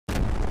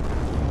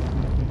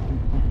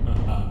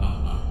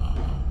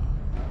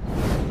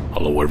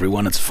Hello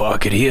everyone, it's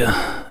Farket here,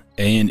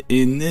 and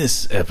in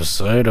this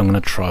episode I'm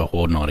going to try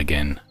Horde Night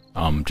again.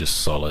 Just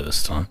solo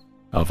this time.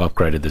 I've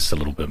upgraded this a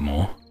little bit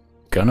more.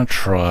 Gonna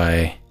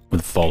try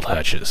with vault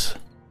hatches.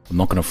 I'm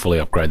not going to fully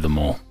upgrade them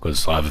all,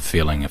 because I have a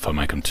feeling if I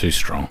make them too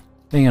strong,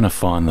 they're going to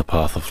find the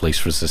path of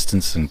least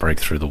resistance and break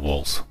through the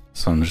walls.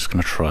 So I'm just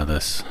going to try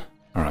this.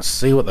 Alright,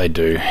 see what they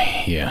do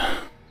here.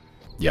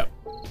 Yep,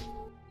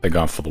 they're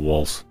going for the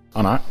walls.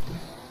 Oh no.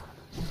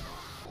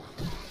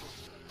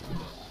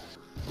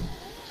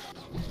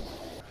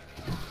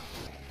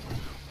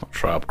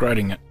 Try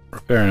upgrading it,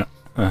 repairing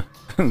it.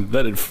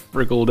 That did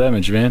frick all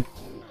damage, man.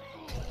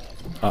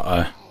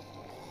 Uh-oh.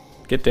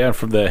 Get down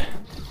from there.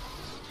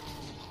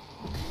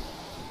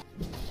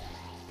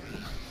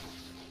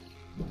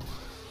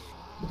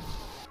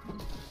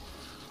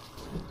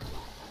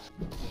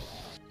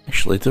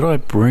 Actually, did I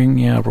bring...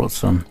 Yeah, I brought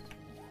some.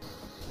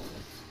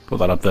 Put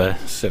that up there,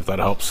 see if that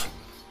helps.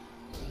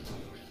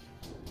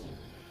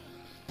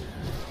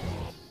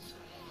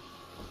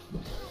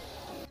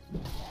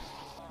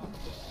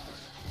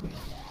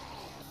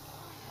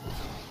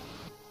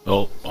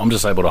 Well, I'm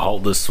just able to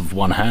hold this with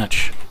one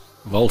hatch.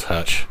 Vault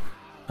hatch.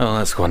 Oh,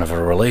 that's kind of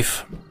a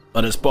relief.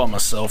 But it's by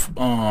myself.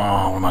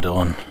 Oh, what am I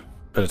doing?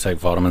 Better take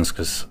vitamins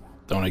because I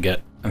don't want to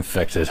get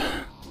infected.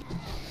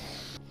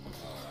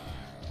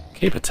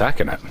 Keep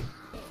attacking it.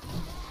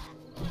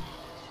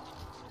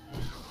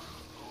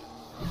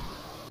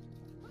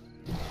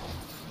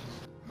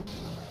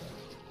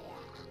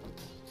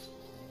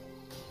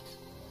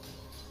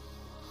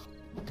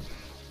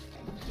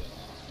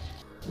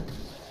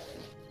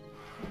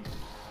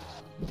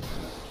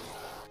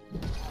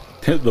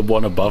 The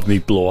one above me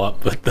blew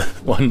up, but the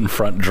one in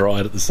front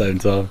dried at the same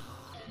time.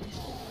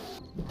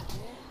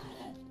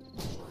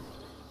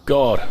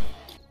 God,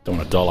 don't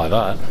want to die like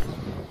that.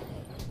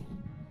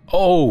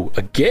 Oh,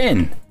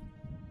 again!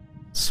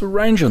 What's the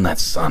range on that,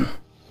 son?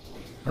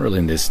 I really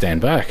need to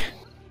stand back.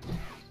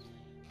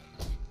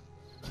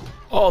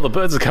 Oh, the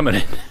birds are coming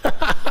in.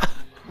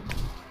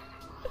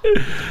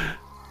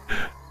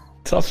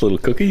 Tough little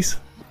cookies.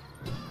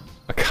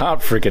 I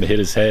can't freaking hit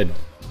his head.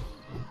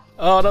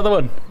 Oh, another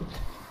one.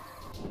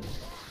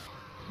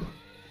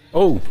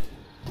 Oh,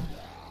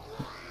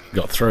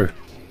 got through.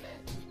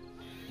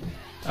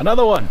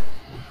 Another one.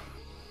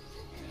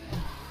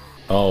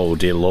 Oh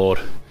dear lord.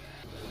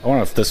 I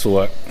wonder if this will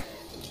work.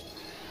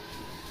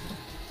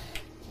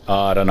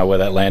 Oh, I don't know where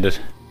that landed.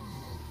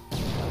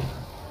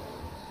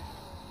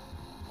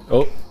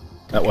 Oh,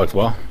 that worked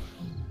well.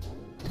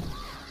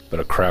 Bit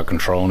of crowd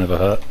control never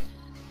hurt.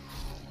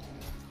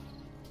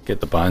 Get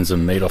the bones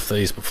and meat off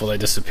these before they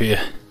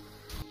disappear.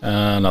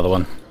 Another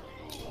one.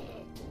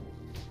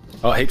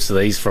 Oh, heaps of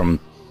these from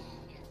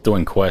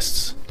doing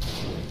quests.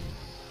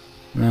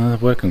 No, they're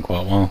working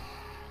quite well.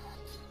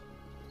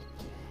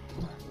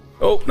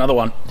 Oh, another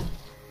one.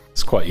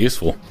 It's quite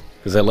useful,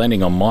 because they're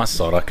landing on my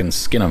side, I can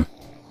skin them.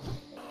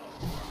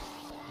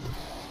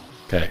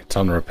 Okay,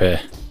 time to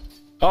repair.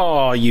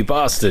 Oh, you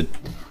bastard!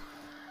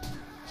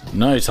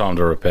 No time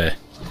to repair.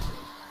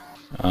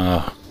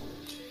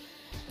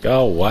 Go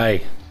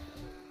away.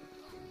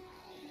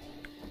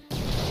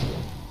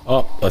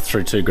 Oh, I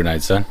threw 2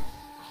 grenades then.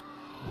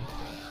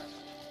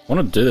 I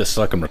want to do this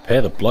so I can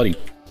repair the bloody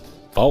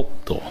vault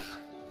door.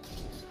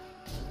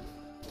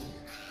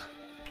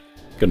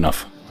 Good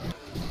enough.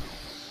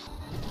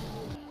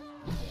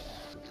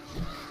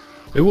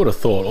 Who would have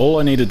thought all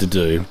I needed to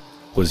do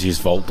was use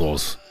vault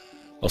doors?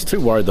 I was too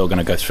worried they were going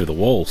to go through the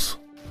walls.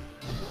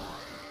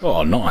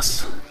 Oh,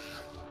 nice.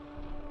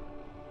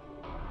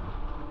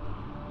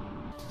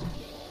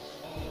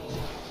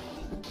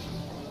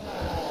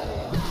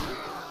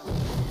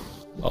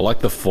 I like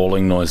the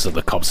falling noise that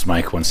the cops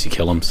make once you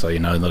kill them, so you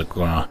know they're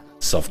gonna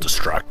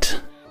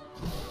self-destruct.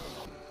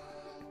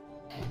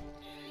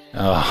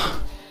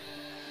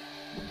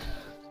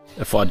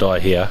 If I die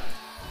here,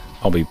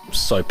 I'll be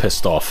so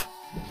pissed off.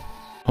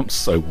 I'm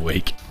so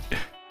weak.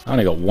 I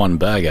only got 1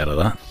 bag out of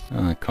that.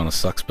 That kind of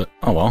sucks, but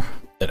oh well.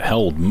 It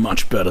held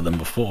much better than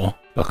before.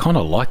 I kind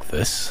of like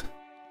this,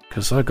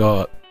 because I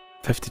got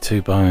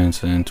 52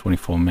 bones and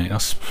 24 meat.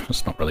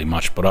 That's not really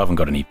much, but I haven't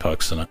got any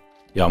perks in it.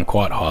 Yeah, I'm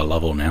quite high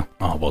level now.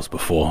 I was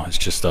before. It's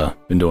just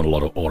been doing a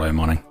lot of auto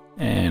mining,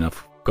 and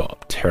I've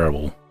got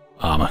terrible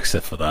armor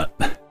except for that.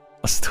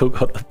 I still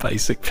got the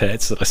basic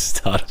pants that I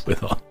started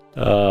with on.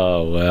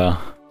 Oh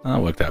wow,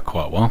 that worked out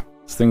quite well.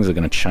 These things are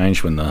going to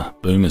change when the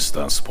boomers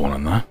start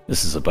spawning though.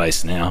 This is a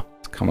base now.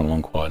 It's coming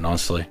along quite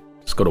nicely.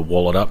 Just got to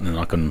wall it up, and then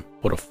I can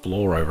put a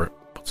floor over it.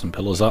 Put some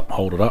pillars up,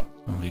 hold it up.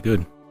 That'll be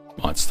good.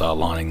 Might start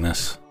lining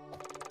this.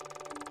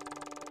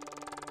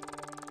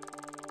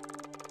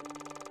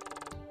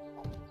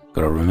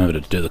 Gotta remember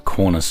to do the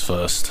corners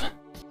first.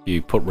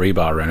 You put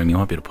rebar around them, you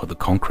might be able to put the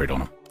concrete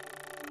on them.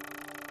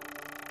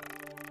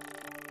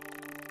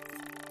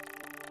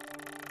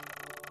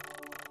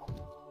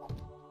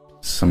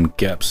 Some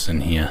gaps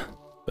in here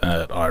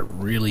that I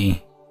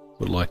really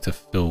would like to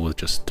fill with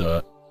just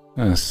dirt.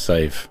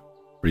 Save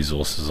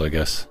resources, I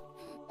guess.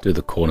 Do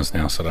the corners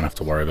now so I don't have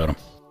to worry about them.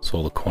 So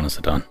all the corners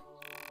are done.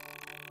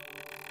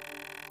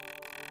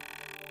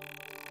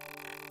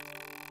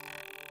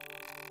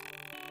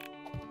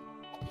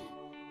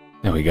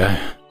 There we go.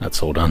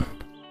 That's all done.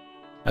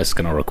 That's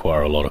going to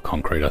require a lot of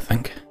concrete, I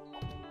think.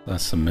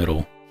 That's the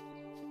middle.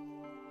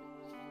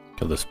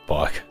 Look at this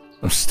bike.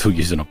 I'm still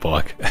using a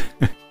bike.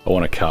 I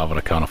want a car, but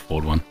I can't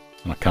afford one.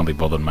 And I can't be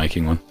bothered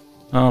making one.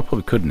 Oh, I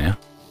probably could now.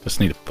 Just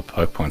need to put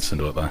poke points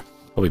into it, though.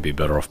 Probably be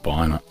better off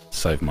buying it.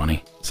 Save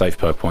money. Save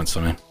poke points,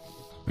 I mean.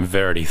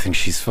 Verity thinks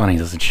she's funny,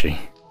 doesn't she?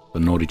 The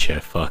naughty chair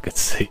Farket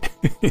seat.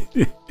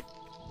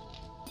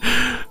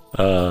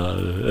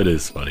 It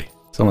is funny.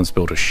 Someone's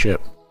built a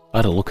ship. I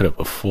had a look at it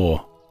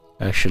before.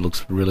 It actually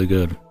looks really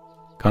good.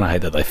 Kinda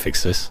hate that they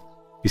fixed this.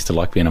 Used to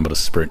like being able to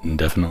sprint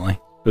indefinitely.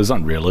 It was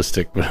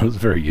unrealistic, but it was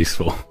very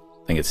useful.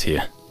 I think it's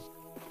here.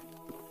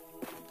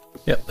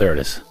 Yep, there it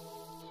is.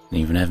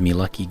 Didn't even have me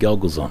lucky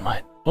goggles on,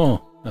 mate.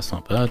 Oh, that's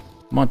not bad.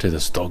 Might do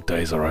this Dog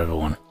Days Are Over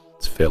one.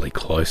 It's fairly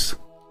close.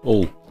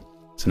 Oh,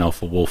 it's an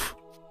alpha wolf.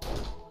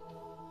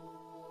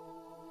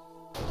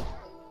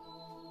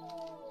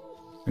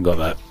 I got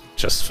that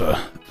just for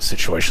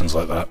situations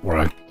like that where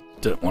I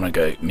don't want to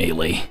go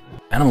melee.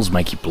 Animals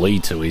make you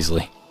bleed too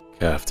easily.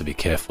 Okay, I have to be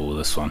careful with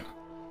this one.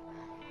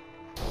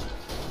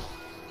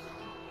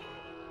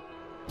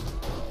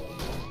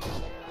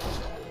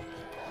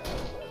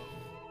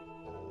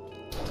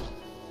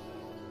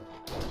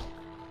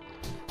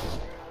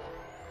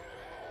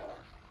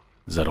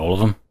 Is that all of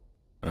them?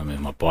 I don't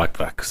move my bike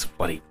back because it's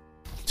bloody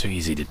too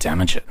easy to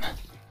damage it.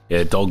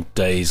 Yeah, Dog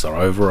Days Are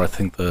Over, I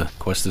think the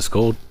quest is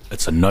called.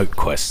 It's a note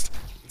quest.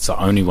 It's the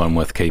only one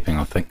worth keeping,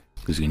 I think,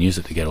 because you can use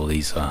it to get all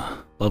these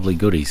lovely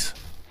goodies.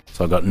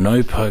 So I got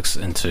no perks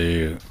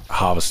into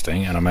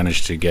harvesting, and I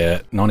managed to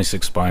get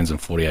 96 bones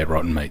and 48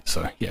 rotten meat.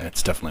 So yeah,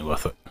 it's definitely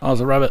worth it. Oh, there's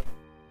a rabbit.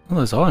 Oh,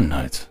 there's iron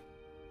nodes.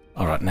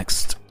 Alright,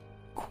 next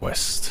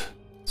quest.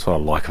 That's what I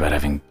like about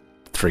having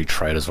 3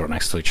 traders right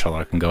next to each other.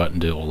 I can go out and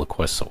do all the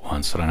quests at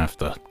once. I don't have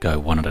to go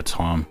one at a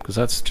time, because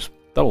that's just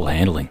double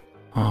handling.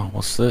 Oh,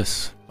 what's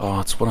this? Oh,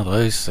 it's one of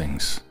those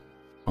things.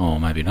 Oh,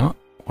 maybe not.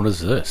 What is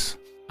this?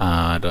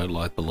 I don't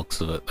like the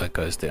looks of it. That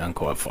goes down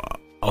quite far.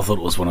 I thought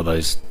it was one of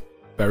those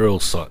burial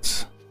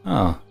sites.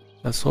 Oh,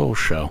 that's all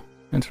shell.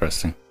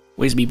 Interesting.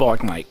 Where's me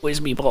bike, mate?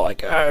 Where's me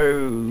bike?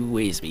 Oh,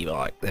 where's me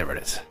bike? There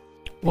it is.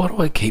 Why do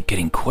I keep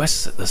getting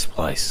quests at this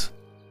place?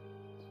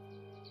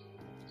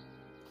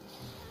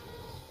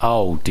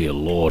 Oh, dear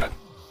Lord.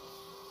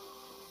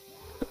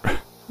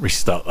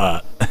 Restart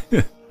that.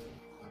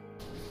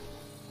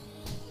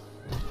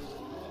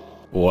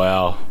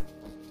 Wow.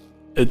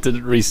 It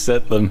didn't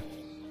reset them.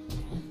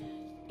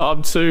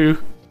 I'm too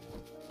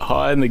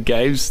high in the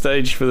game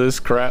stage for this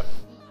crap.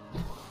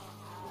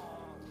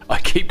 I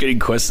keep getting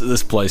quests at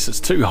this place. It's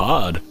too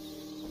hard.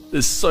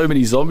 There's so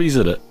many zombies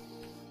in it.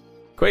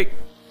 Quick.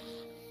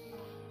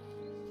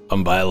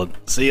 I'm bailing.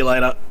 See you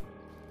later.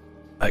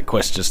 That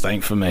quest just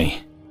ain't for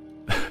me.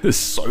 There's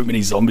so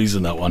many zombies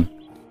in that one.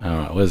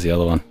 Alright, where's the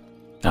other one?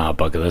 Ah,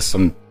 bugger this.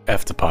 I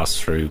have to pass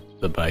through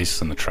the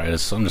base and the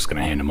traders, so I'm just going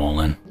to hand them all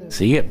in.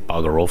 So you get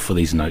bugger all for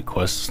these note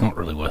quests. It's not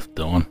really worth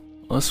doing.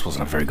 Well, this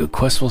wasn't a very good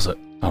quest, was it?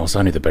 Oh, it was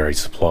only the buried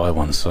supply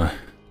one, so...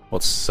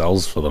 What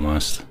sells for the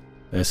most?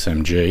 The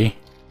SMG.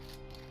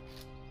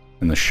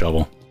 And the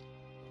shovel.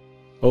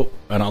 Oh,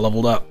 and I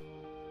leveled up.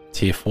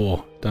 Tier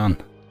 4.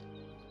 Done.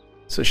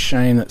 It's a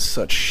shame that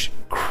such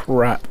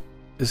crap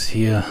is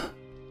here.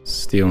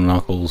 Steel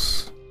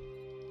knuckles.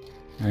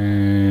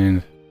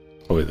 And...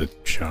 probably the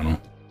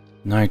channel.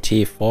 No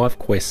tier 5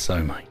 quests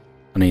though, mate.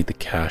 I need the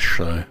cash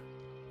though.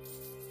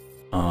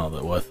 Oh,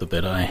 they're worth a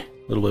bit, eh? A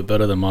little bit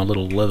better than my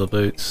little leather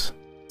boots.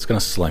 It's gonna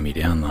slow me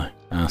down though.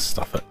 Ah,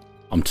 stuff it.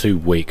 I'm too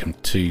weak, I'm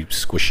too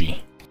squishy.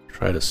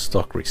 Trader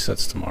stock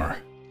resets tomorrow.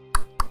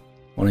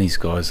 One of these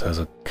guys has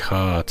a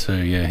car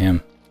too, yeah,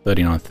 him.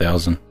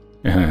 39,000.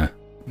 Yeah,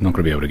 I'm not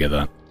gonna be able to get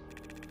that.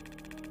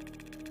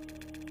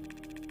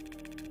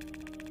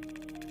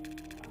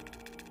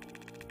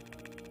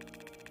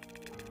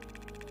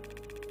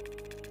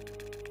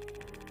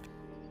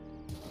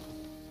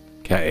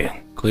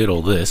 Okay, cleared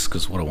all this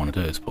because what I want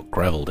to do is put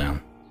gravel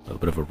down. A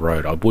bit of a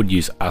road. I would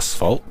use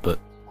asphalt, but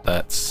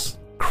that's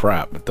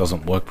crap. It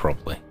doesn't work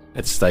properly.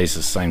 It stays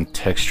the same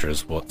texture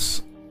as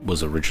what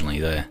was originally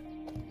there.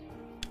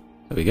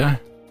 There we go.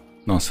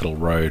 Nice little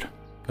road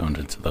going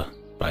into the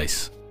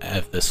base. I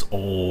have this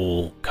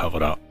all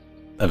covered up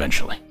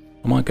eventually.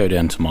 I might go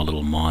down to my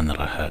little mine that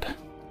I had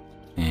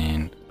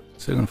and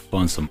see if I can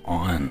find some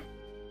iron.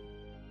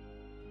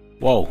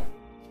 Whoa.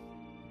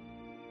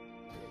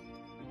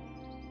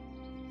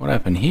 What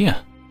happened here?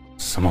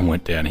 Someone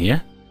went down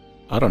here.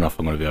 I don't know if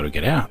I'm going to be able to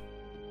get out.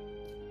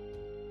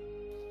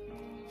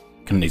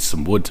 Gonna need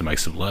some wood to make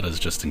some ladders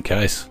just in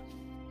case.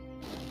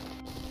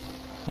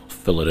 I'll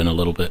fill it in a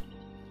little bit.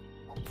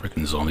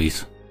 Freaking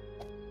zombies.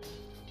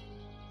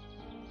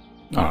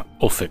 Alright,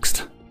 all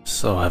fixed.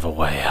 So I have a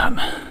way out.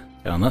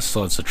 Yeah, on this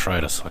side's the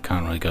trader, so I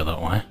can't really go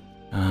that way.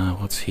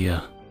 What's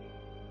here?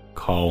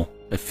 Coal.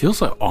 It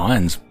feels like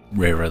iron's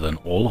rarer than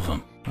all of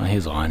them. Oh,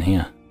 here's iron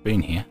here.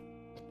 Been here.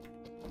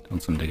 Doing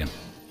some digging.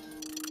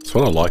 That's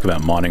what I like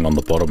about mining on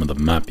the bottom of the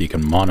map. You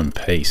can mine in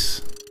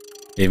peace.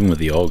 Even with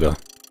the auger.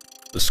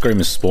 The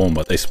screamers spawn,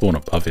 but they spawn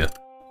above you.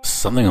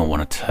 something I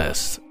want to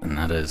test, and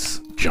that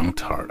is junk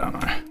turret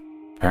ammo.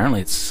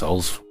 Apparently it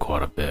sells for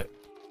quite a bit.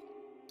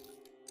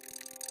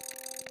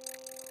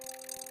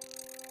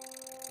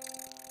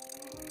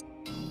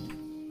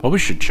 Probably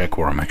should check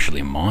where I'm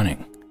actually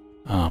mining.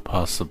 Ah,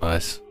 past the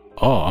base.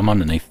 Oh, I'm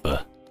underneath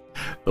the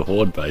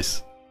horde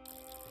base.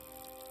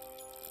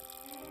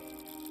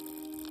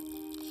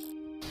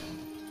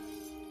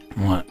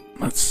 Right,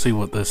 let's see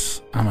what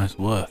this ammo's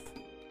worth.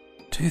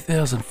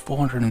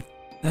 2,400.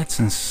 That's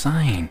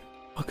insane.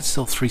 I could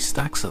sell 3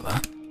 stacks of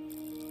that.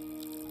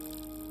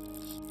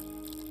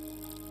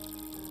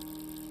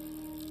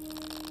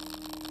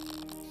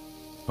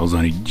 I was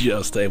only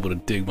just able to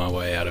dig my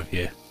way out of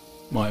here.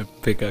 My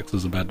pickaxe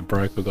was about to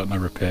break, I got no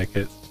repair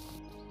kits.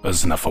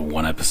 That's enough for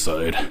one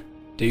episode.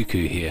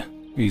 Dooku here.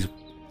 He's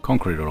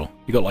concrete it all.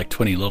 You got like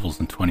 20 levels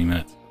in 20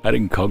 minutes.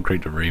 Adding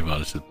concrete to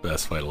rebar is the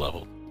best way to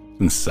level.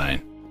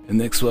 Insane. In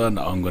the next one,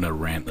 I'm gonna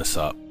ramp this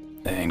up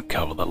and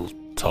cover the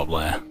top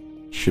layer.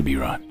 Should be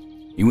right.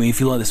 Anyway,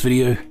 if you like this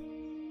video,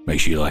 make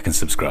sure you like and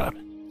subscribe.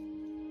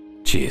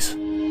 Cheers.